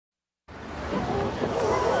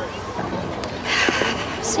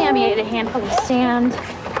Sammy ate a handful of sand.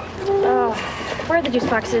 Oh, where are the juice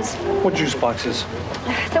boxes? What juice boxes?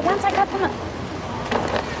 The ones I got from the...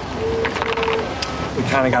 We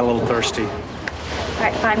kind of got a little thirsty. All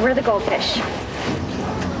right, fine. Where are the goldfish?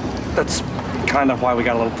 That's kind of why we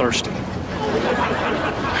got a little thirsty.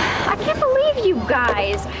 I can't believe you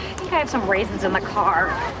guys. I think I have some raisins in the car.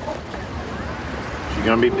 She's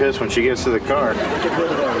gonna be pissed when she gets to the car. Get rid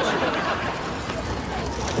of those.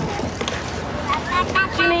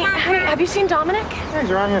 Ginny, honey, have you seen Dominic? Yeah,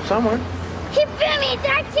 he's around here somewhere. He bit me!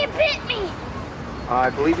 That kid bit me! I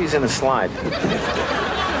believe he's in a slide.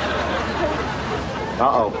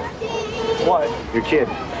 Uh-oh. What? Your kid.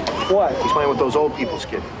 What? He's playing with those old people's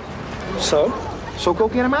kid. So? So go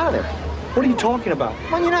get him out of there. What are you talking about?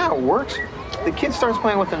 Well, you know how it works. The kid starts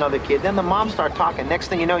playing with another kid, then the mom starts talking. Next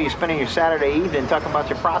thing you know, you're spending your Saturday evening talking about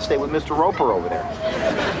your prostate with Mr. Roper over there.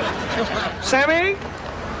 Sammy?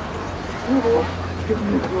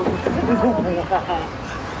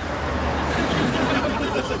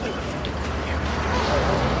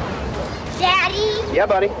 Daddy, Yeah,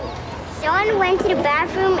 buddy. someone went to the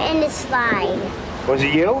bathroom in the slide. Was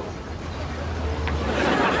it you?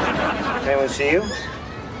 Anyone see you?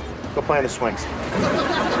 Go play on the swings.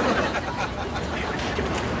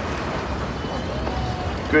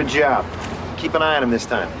 Good job. Keep an eye on him this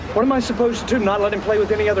time. What am I supposed to do? Not let him play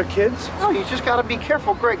with any other kids? No, you just gotta be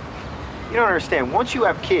careful, Greg. You don't understand. Once you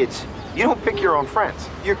have kids, you don't pick your own friends.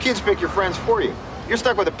 Your kids pick your friends for you. You're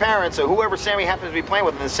stuck with the parents of whoever Sammy happens to be playing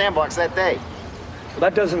with in the sandbox that day. Well,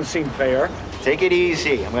 that doesn't seem fair. Take it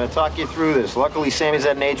easy. I'm gonna talk you through this. Luckily, Sammy's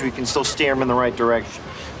at an age where we can still steer him in the right direction.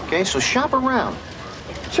 Okay, so shop around.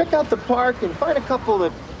 Check out the park and find a couple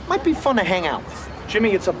that might be fun to hang out with.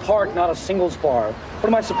 Jimmy, it's a park, not a singles bar. What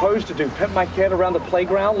am I supposed to do? Pimp my kid around the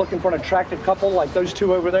playground looking for an attractive couple like those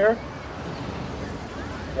two over there?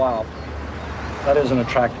 Wow. That is an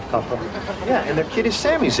attractive couple. Yeah, and their kid is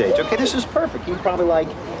Sammy's age. Okay, this is perfect. He's probably like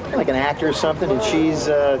an actor or something, and she's,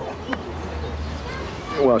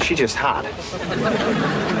 well, she's just hot.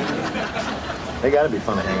 They gotta be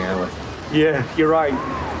fun to hang out with. Yeah, you're right.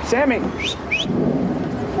 Sammy!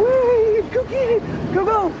 Whee! Go get it! Go,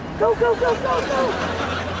 go! Go, go, go, go, go!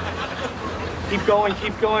 Keep going,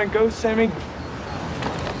 keep going. Go, Sammy.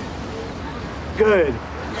 Good.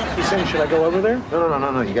 You saying, should I go over there?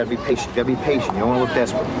 No. You gotta be patient. You gotta be patient. You don't wanna look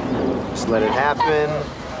desperate. Just let it happen.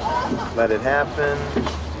 Let it happen.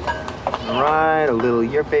 All right, a little,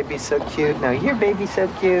 your baby's so cute. Now, your baby's so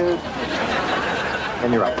cute.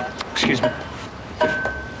 And you're right. Excuse me.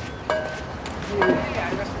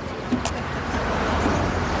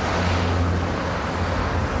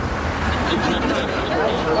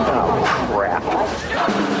 Oh,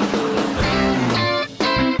 crap.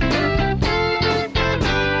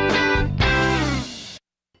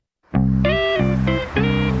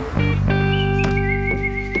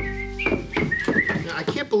 I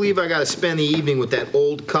can't believe I gotta spend the evening with that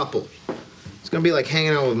old couple. It's gonna be like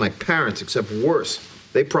hanging out with my parents, except worse.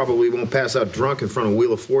 They probably won't pass out drunk in front of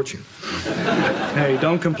Wheel of Fortune. Hey,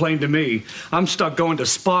 don't complain to me. I'm stuck going to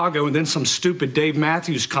Spago and then some stupid Dave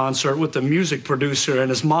Matthews concert with the music producer and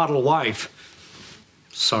his model wife.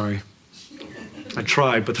 Sorry. I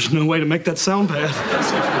tried, but there's no way to make that sound bad.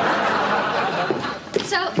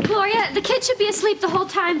 So, Gloria, the kid should be asleep the whole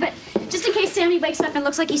time, but just in case Sammy wakes up and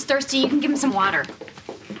looks like he's thirsty, you can give him some water.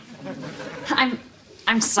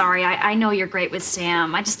 I'm sorry. I know you're great with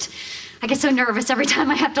Sam. I get so nervous every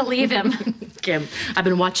time I have to leave him. Kim, I've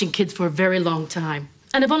been watching kids for a very long time,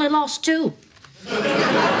 and I've only lost 2.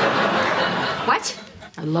 What?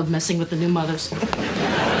 I love messing with the new mothers.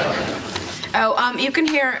 Oh, you can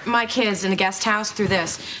hear my kids in the guest house through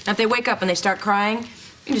this. Now, if they wake up and they start crying,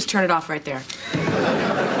 you can just turn it off right there.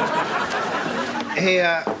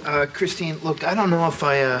 Hey, Christine, look, I don't know if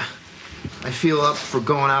I feel up for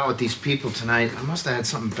going out with these people tonight. I must have had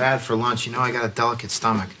something bad for lunch. You know, I got a delicate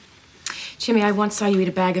stomach. Jimmy, I once saw you eat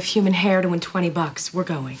a bag of human hair to win $20. We're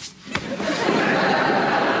going.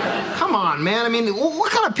 Come on, man. I mean,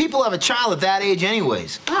 what kind of people have a child at that age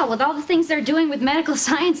anyways? Well, with all the things they're doing with medical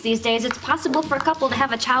science these days, it's possible for a couple to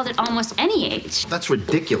have a child at almost any age. That's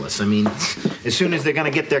ridiculous. I mean, as soon as they're gonna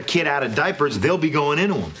get their kid out of diapers, they'll be going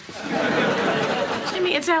into them.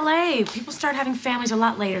 Jimmy, it's L.A. People start having families a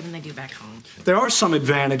lot later than they do back home. There are some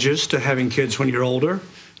advantages to having kids when you're older.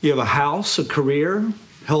 You have a house, a career,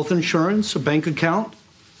 health insurance, a bank account.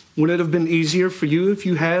 Wouldn't it have been easier for you if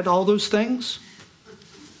you had all those things?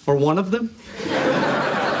 Or one of them?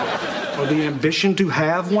 Or the ambition to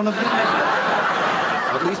have one of them?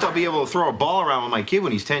 At least I'll be able to throw a ball around with my kid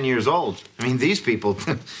when he's 10 years old. I mean, these people,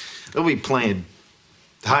 they'll be playing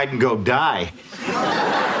hide and go die.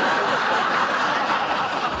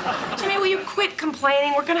 quit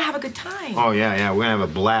complaining. We're gonna have a good time. Oh, yeah, we're gonna have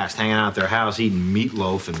a blast hanging out at their house, eating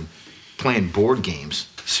meatloaf and playing board games.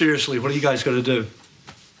 Seriously, what are you guys gonna do?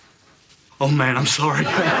 Oh, man, I'm sorry.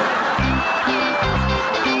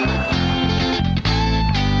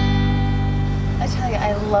 I tell you,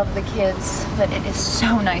 I love the kids, but it is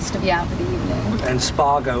so nice to be out for the evening. And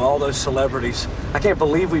Spago, all those celebrities. I can't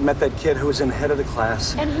believe we met that kid who was in head of the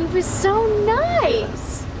class. And he was so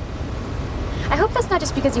nice. I hope that's not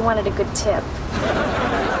just because he wanted a good tip.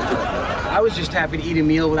 I was just happy to eat a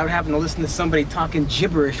meal without having to listen to somebody talking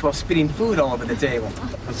gibberish while spitting food all over the table.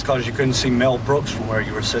 That's because you couldn't see Mel Brooks from where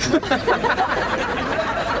you were sitting. Oh,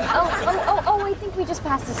 I think we just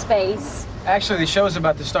passed a space. Actually, the show's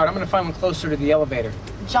about to start. I'm going to find one closer to the elevator.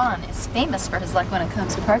 John is famous for his luck when it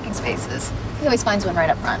comes to parking spaces. He always finds one right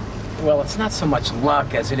up front. Well, it's not so much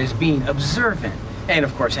luck as it is being observant. And,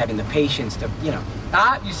 of course, having the patience to, you know.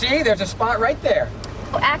 Ah, you see? There's a spot right there.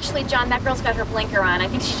 Oh, actually, John, that girl's got her blinker on. I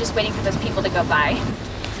think she's just waiting for those people to go by. What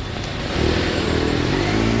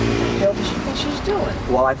the hell does she think she's doing?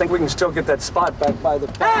 Well, I think we can still get that spot back by the...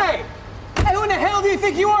 Hey! Hey, who in the hell do you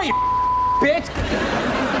think you are, you bitch?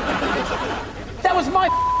 That was my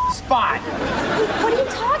spot. What are you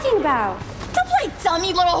talking about? Don't play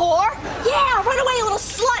dummy, little whore. Yeah, run away, you little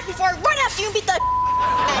slut, before I run after you and beat the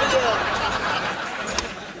out of you.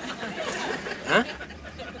 Huh?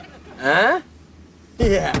 Huh?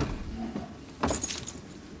 Yeah.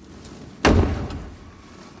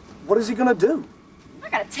 What is he gonna do? I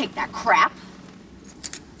gotta take that crap.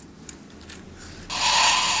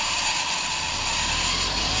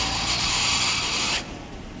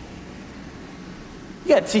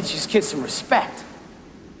 You gotta teach these kids some respect.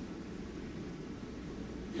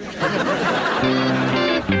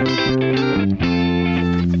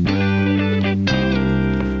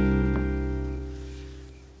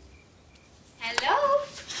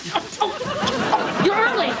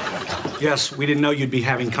 Yes, we didn't know you'd be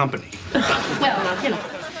having company. Well, you know,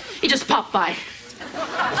 he just popped by.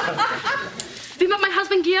 Have you met my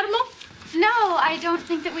husband, Guillermo? No, I don't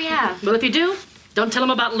think that we have. Well, if you do, don't tell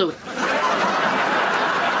him about Louis.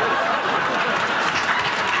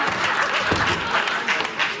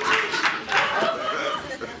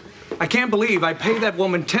 I can't believe I paid that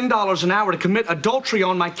woman $10 an hour to commit adultery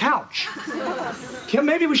on my couch. Kim,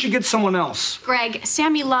 maybe we should get someone else. Greg,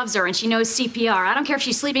 Sammy loves her and she knows CPR. I don't care if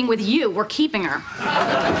she's sleeping with you. We're keeping her.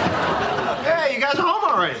 Hey, you guys are home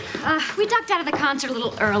already. We ducked out of the concert a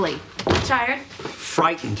little early. Tired?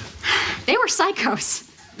 Frightened. They were psychos.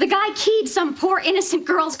 The guy keyed some poor innocent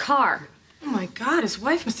girl's car. Oh, my God, his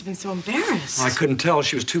wife must have been so embarrassed. I couldn't tell.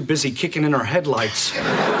 She was too busy kicking in her headlights.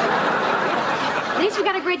 At least we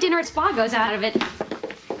got a great dinner at Spago's out of it.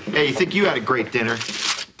 Hey, you think you had a great dinner?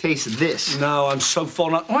 Taste this. No, I'm so full.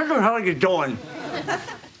 What the hell are you doing?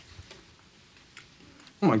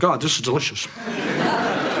 Oh, my God, this is delicious.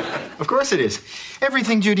 Of course it is.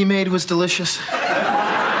 Everything Judy made was delicious. So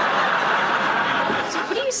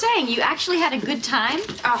what are you saying? You actually had a good time?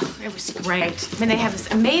 Oh, it was great. I mean, they have this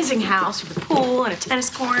amazing house with a pool and a tennis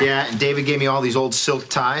court. Yeah, and David gave me all these old silk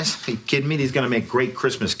ties. Are you kidding me? These are gonna make great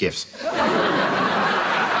Christmas gifts.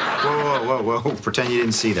 Whoa. Pretend you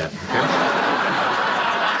didn't see that, okay?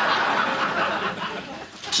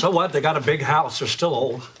 So what? They got a big house. They're still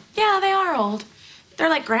old. Yeah, they are old. They're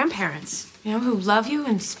like grandparents, you know, who love you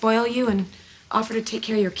and spoil you and offer to take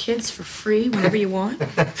care of your kids for free whenever you want.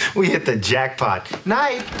 We hit the jackpot.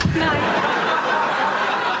 Night.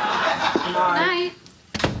 Night.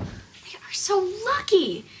 They are so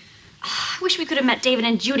lucky. I wish we could have met David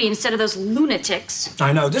and Judy instead of those lunatics.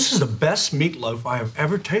 I know. This is the best meatloaf I have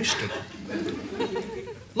ever tasted.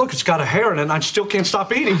 Look, it's got a hair in it, and I still can't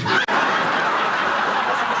stop eating.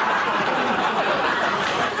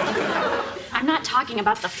 I'm not talking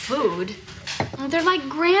about the food. They're like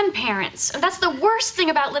grandparents. That's the worst thing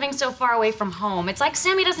about living so far away from home. It's like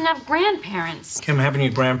Sammy doesn't have grandparents. Kim, having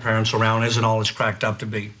your grandparents around isn't all it's cracked up to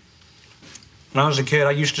be. When I was a kid,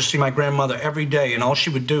 I used to see my grandmother every day, and all she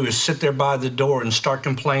would do is sit there by the door and start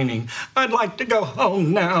complaining. I'd like to go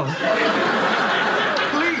home now.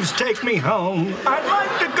 Please take me home. I'd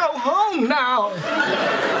like to go home now.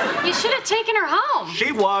 You should have taken her home.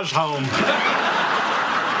 She was home.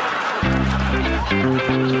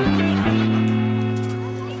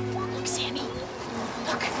 Look, Sammy.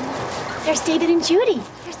 Look. There's David and Judy.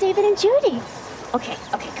 Okay,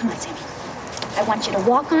 come on, Sammy. I want you to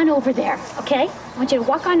walk on over there, okay? I want you to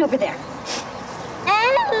walk on over there.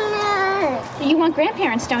 You want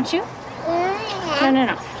grandparents, don't you?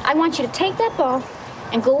 No. I want you to take that ball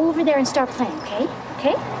and go over there and start playing, okay?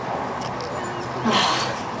 Okay?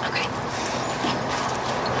 Okay.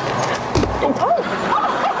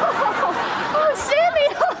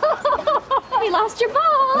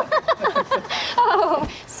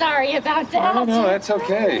 sorry about that. No, that's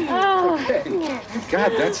okay. Oh. Okay.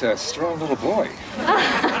 God, that's a strong little boy.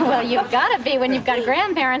 Well, you've got to be when you've got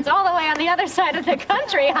grandparents all the way on the other side of the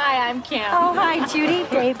country. Hi, I'm Kim. Oh, hi, Judy,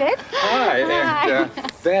 David. Hi, and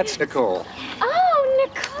that's Nicole. Oh,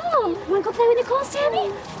 Nicole. Want to go play with Nicole,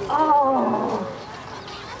 Sammy? Oh.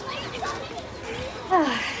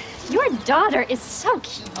 Your daughter is so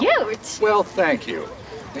cute. Well, thank you.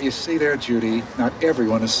 Now, you see there, Judy, not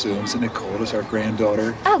everyone assumes that Nicole is our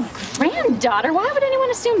granddaughter. Oh, granddaughter? Why would anyone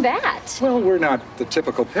assume that? Well, we're not the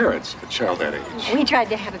typical parents of a child that age. We tried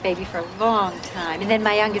to have a baby for a long time, and then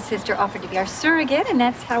my youngest sister offered to be our surrogate, and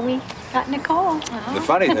that's how we got Nicole. The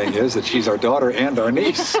funny thing is that she's our daughter and our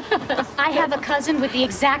niece. I have a cousin with the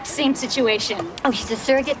exact same situation. Oh, she's a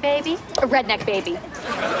surrogate baby? A redneck baby.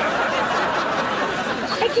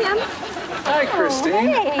 Hey, Kim. Hi, Christine. Oh,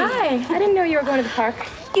 hey. Hi. I didn't know you were going to the park.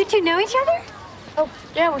 You two know each other? Oh,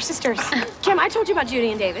 yeah, we're sisters. Kim, I told you about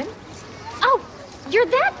Judy and David. Oh, you're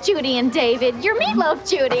that Judy and David. You're Meatloaf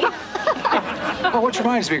Judy. Oh, which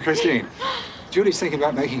reminds me, Christine. Judy's thinking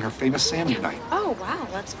about making her famous salmon night. Oh, wow,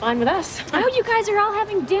 that's fine with us. Oh, you guys are all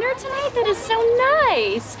having dinner tonight? That is so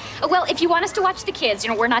nice. Well, if you want us to watch the kids,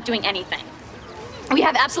 we're not doing anything. We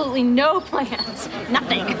have absolutely no plans.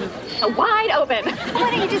 Nothing. Wide open. Why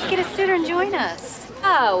don't you just get a sitter and join us?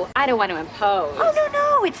 Oh, I don't want to impose. Oh,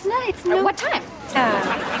 no, it's nice. No. What time?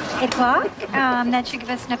 8 o'clock. That should give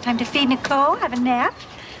us enough time to feed Nicole, have a nap.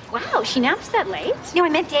 Wow, she naps that late? No, I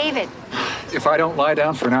meant David. If I don't lie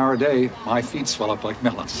down for an hour a day, my feet swell up like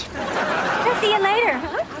melons. I'll see you later,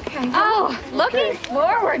 huh? Okay. Oh, looking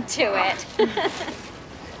forward to it.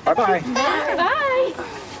 Bye-bye. Bye.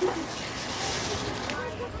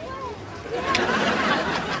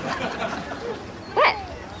 What?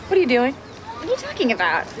 What are you doing? What are you talking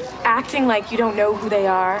about? Acting like you don't know who they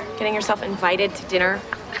are, getting yourself invited to dinner.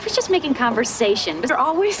 I was just making conversation. You're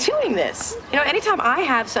always doing this. Anytime I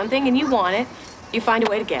have something and you want it, you find a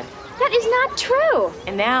way to get it. That is not true.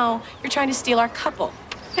 And now you're trying to steal our couple.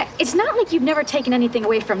 It's not like you've never taken anything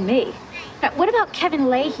away from me. Now, what about Kevin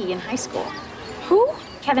Leahy in high school? Who?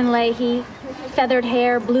 Kevin Leahy, feathered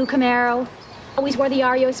hair, blue Camaro, always wore the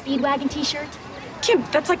REO Speedwagon t-shirt. Kim,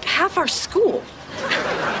 that's like half our school.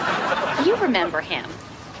 You remember him.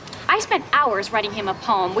 I spent hours writing him a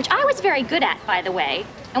poem, which I was very good at, by the way.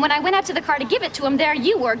 And when I went out to the car to give it to him, there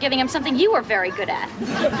you were, giving him something you were very good at.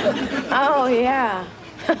 Oh, yeah.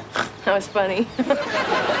 That was funny.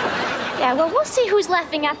 Yeah, well, we'll see who's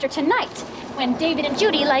laughing after tonight, when David and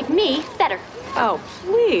Judy like me better. Oh,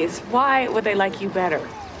 please. Why would they like you better?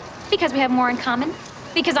 Because we have more in common.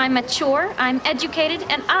 Because I'm mature, I'm educated,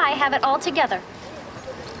 and I have it all together.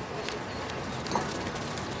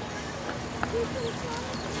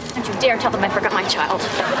 Don't you dare tell them I forgot my child.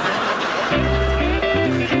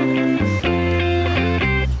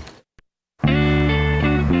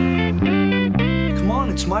 Come on,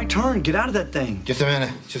 it's my turn. Get out of that thing. Just a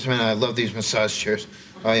minute. I love these massage chairs.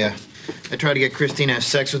 Oh, yeah. I tried to get Christine to have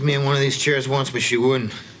sex with me in one of these chairs once, but she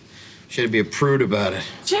wouldn't. She had to be a prude about it.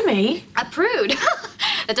 Jimmy? A prude?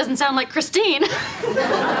 That doesn't sound like Christine.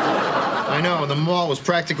 I know. The mall was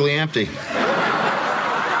practically empty.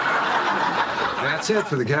 That's it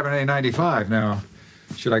for the Cabernet 95. Now,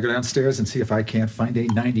 should I go downstairs and see if I can't find a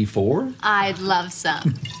 94? I'd love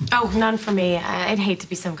some. Oh, none for me. I'd hate to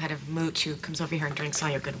be some kind of mooch who comes over here and drinks all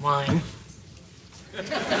your good wine.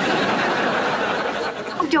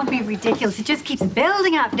 Oh, don't be ridiculous. It just keeps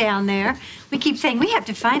building up down there. We keep saying we have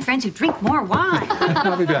to find friends who drink more wine.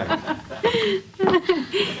 I'll be back.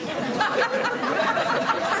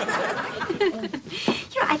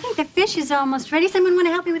 I think the fish is almost ready. Someone want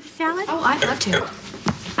to help me with the salad? Oh, I'd love to.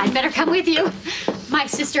 I'd better come with you. My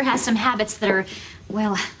sister has some habits that are,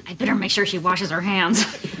 well, I'd better make sure she washes her hands.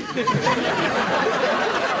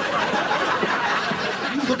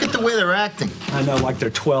 Look at the way they're acting. I know, like they're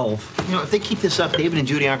 12. You know, if they keep this up, David and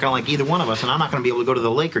Judy aren't going to like either one of us, and I'm not going to be able to go to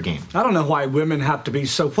the Laker game. I don't know why women have to be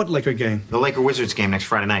so... What Laker game? The Laker-Wizards game next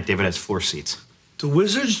Friday night. David has 4 seats. The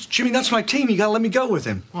Wizards? Jimmy, that's my team. You gotta let me go with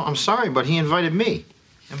him. Well, I'm sorry, but he invited me.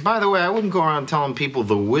 And by the way, I wouldn't go around telling people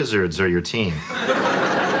the Wizards are your team.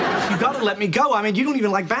 You gotta let me go. I mean, you don't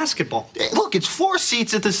even like basketball. Hey, look, it's 4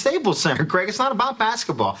 seats at the Staples Center, Craig. It's not about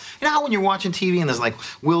basketball. You know how when you're watching TV and there's like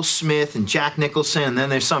Will Smith and Jack Nicholson, and then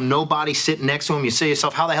there's some nobody sitting next to him, you say to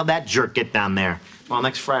yourself, how the hell that jerk get down there? Well,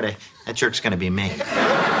 next Friday, that jerk's gonna be me.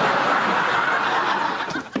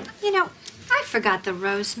 You know, I forgot the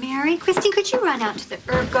rosemary. Christine, could you run out to the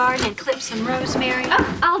herb garden and clip some rosemary?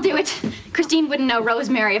 Oh, I'll do it. Christine wouldn't know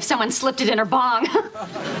rosemary if someone slipped it in her bong.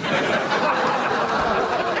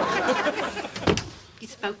 You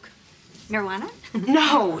spoke marijuana?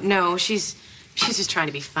 No, she's she's just trying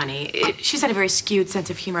to be funny. She's had a very skewed sense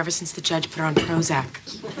of humor ever since the judge put her on Prozac.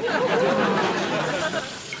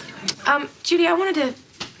 Judy, I wanted to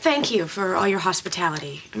thank you for all your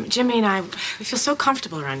hospitality. Jimmy and I, we feel so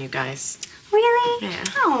comfortable around you guys. Really? Yeah.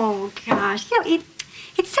 Oh, gosh. You know,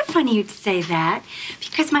 it's so funny you'd say that,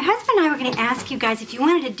 because my husband and I were going to ask you guys if you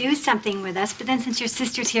wanted to do something with us, but then since your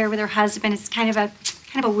sister's here with her husband, it's kind of a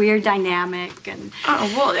weird dynamic. And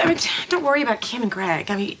oh, well, I mean, don't worry about Kim and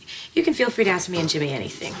Greg. I mean, you can feel free to ask me and Jimmy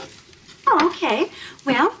anything. Oh, okay.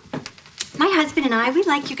 Well, my husband and I, we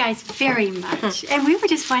like you guys very much, and we were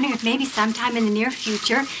just wondering if maybe sometime in the near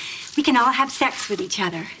future we can all have sex with each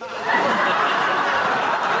other.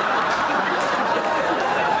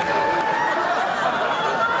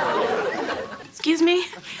 Excuse me?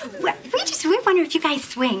 Well, we wonder if you guys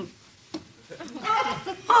swing.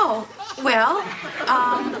 Oh, well,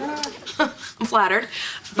 I'm flattered,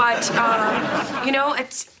 but, you know,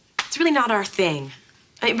 it's really not our thing.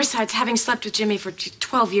 I mean, besides, having slept with Jimmy for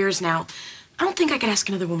 12 years now, I don't think I could ask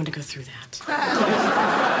another woman to go through that.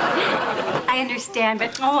 I understand,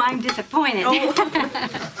 but, oh, I'm disappointed. Oh. Knock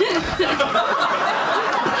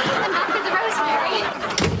with the rosemary.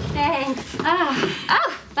 Thanks.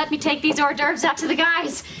 Oh, let me take these hors d'oeuvres out to the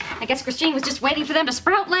guys. I guess Christine was just waiting for them to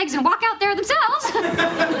sprout legs and walk out there themselves.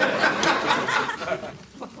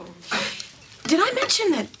 Did I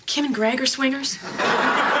mention that Kim and Greg are swingers?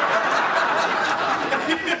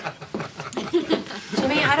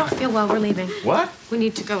 Jimmy, I don't feel well. We're leaving. What? We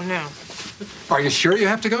need to go now. Are you sure you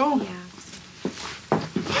have to go? Yeah.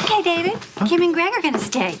 Okay, David. Huh? Kim and Greg are going to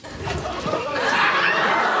stay.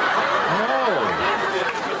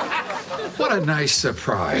 What a nice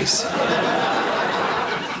surprise.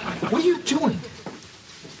 What are you doing?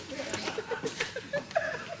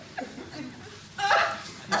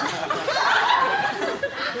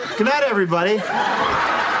 Good night, everybody.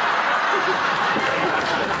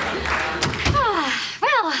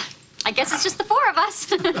 Well, I guess it's just the four of us.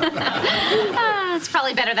 It's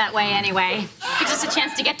probably better that way anyway. Gives us a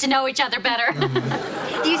chance to get to know each other better.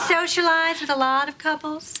 Do you socialize with a lot of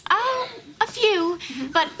couples? Oh, a few.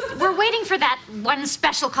 But we're waiting for that one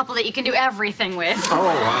special couple that you can do everything with.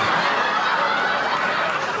 Oh,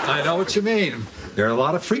 I know what you mean. There are a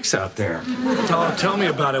lot of freaks out there. Oh, tell me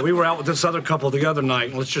about it. We were out with this other couple the other night,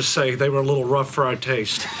 and let's just say they were a little rough for our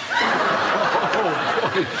taste.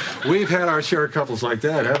 Oh, boy. We've had our share of couples like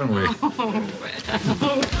that, haven't we?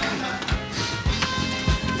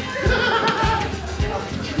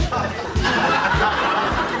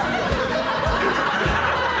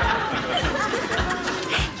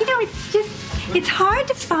 You know, it's hard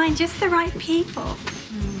to find just the right people.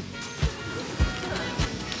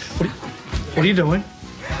 What are you doing?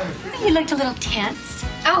 You looked a little tense.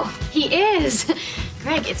 Oh, he is.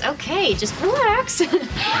 Greg, it's okay. Just relax. It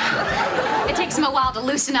takes him a while to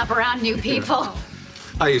loosen up around new people.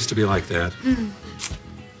 I used to be like that.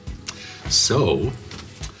 So,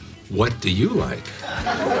 what do you like?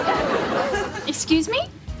 Excuse me?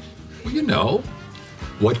 Well, you know,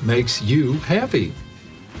 what makes you happy?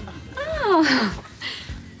 Oh.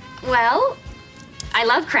 Well, I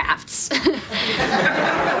love crafts.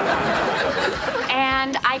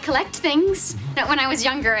 And I collect things. When I was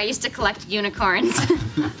younger, I used to collect unicorns.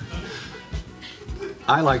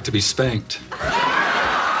 I like to be spanked.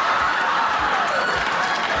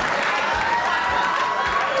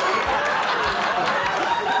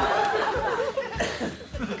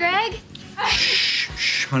 Greg?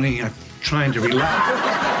 Shh, honey, I'm trying to relax.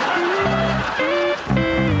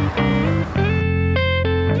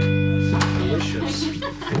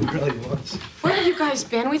 It really was. Where have you guys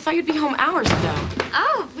been? We thought you'd be home hours ago.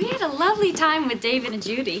 Oh, we had a lovely time with David and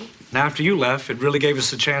Judy. And after you left, it really gave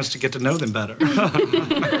us a chance to get to know them better.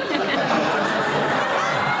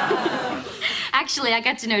 Actually, I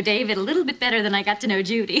got to know David a little bit better than I got to know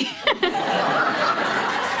Judy. But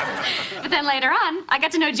then later on, I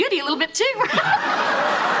got to know Judy a little bit too.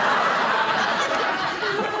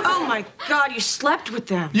 Oh my God, you slept with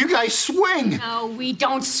them. You guys swing. No, we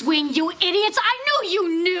don't swing, you idiots. I knew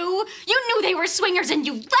you knew. You knew they were swingers and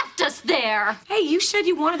you left us there. Hey, you said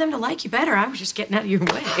you wanted them to like you better. I was just getting out of your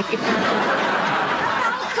way.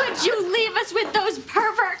 How could you leave us with those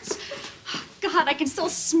perverts? Oh, God, I can still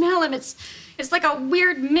smell him. It's like a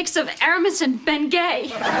weird mix of Aramis and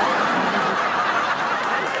Bengay.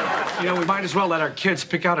 You know, we might as well let our kids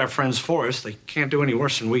pick out our friends for us. They can't do any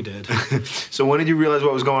worse than we did. So when did you realize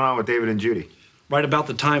what was going on with David and Judy? Right about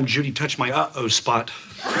the time Judy touched my uh-oh spot.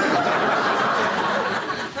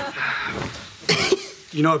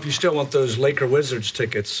 You know, if you still want those Laker Wizards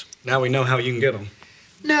tickets, now we know how you can get them.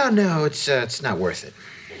 No, it's not worth it.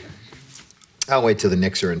 I'll wait till the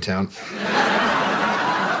Knicks are in town.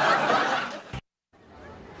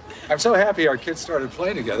 I'm so happy our kids started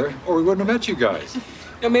playing together, or we wouldn't have met you guys.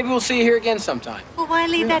 Maybe we'll see you here again sometime. Well, why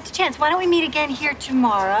leave that to chance? Why don't we meet again here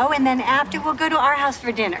tomorrow, and then after we'll go to our house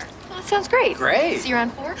for dinner? Well, that sounds great. Great. See you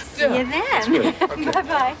around 4? See you then. That's good. Okay.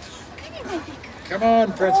 Bye-bye. Come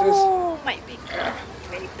on, princess. Oh, my big girl.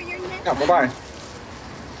 Ready for your next Yeah, bye-bye.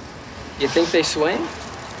 You think they swing?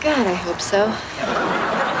 God, I hope so.